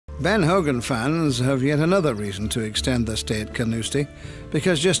Ben Hogan fans have yet another reason to extend their stay at Carnoustie,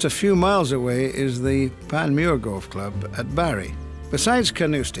 because just a few miles away is the Panmure Golf Club at Barry. Besides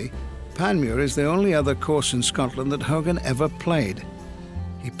Carnoustie, Panmure is the only other course in Scotland that Hogan ever played.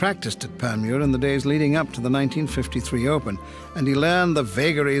 He practiced at Panmure in the days leading up to the 1953 Open, and he learned the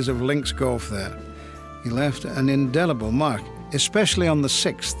vagaries of links golf there. He left an indelible mark, especially on the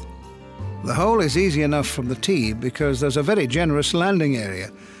 6th. The hole is easy enough from the tee because there's a very generous landing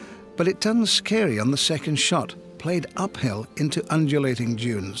area, but it turns scary on the second shot, played uphill into undulating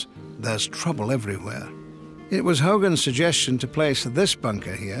dunes. There's trouble everywhere. It was Hogan's suggestion to place this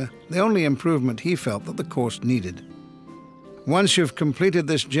bunker here, the only improvement he felt that the course needed. Once you've completed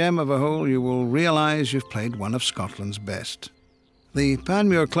this gem of a hole, you will realise you've played one of Scotland's best. The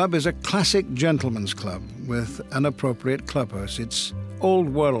Panmure Club is a classic gentleman's club with an appropriate clubhouse. It's old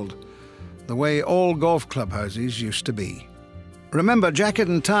world, the way all golf clubhouses used to be. Remember, jacket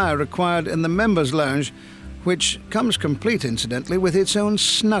and tie required in the members' lounge, which comes complete, incidentally, with its own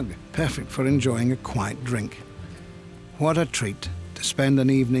snug, perfect for enjoying a quiet drink. What a treat to spend an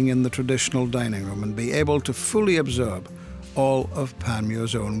evening in the traditional dining room and be able to fully absorb all of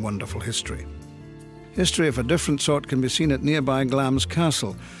Panmure's own wonderful history. History of a different sort can be seen at nearby Glamis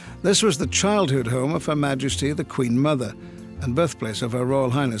Castle. This was the childhood home of Her Majesty the Queen Mother and birthplace of Her Royal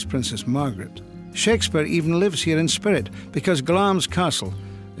Highness Princess Margaret. Shakespeare even lives here in spirit because Glamis Castle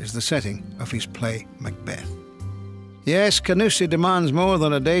is the setting of his play Macbeth. Yes, Carnoustie demands more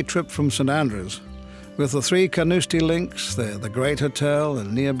than a day trip from St Andrews. With the 3 Carnoustie links, the Great Hotel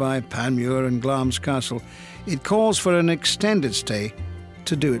and nearby Panmure and Glamis Castle, it calls for an extended stay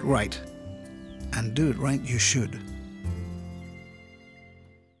to do it right. And do it right you should.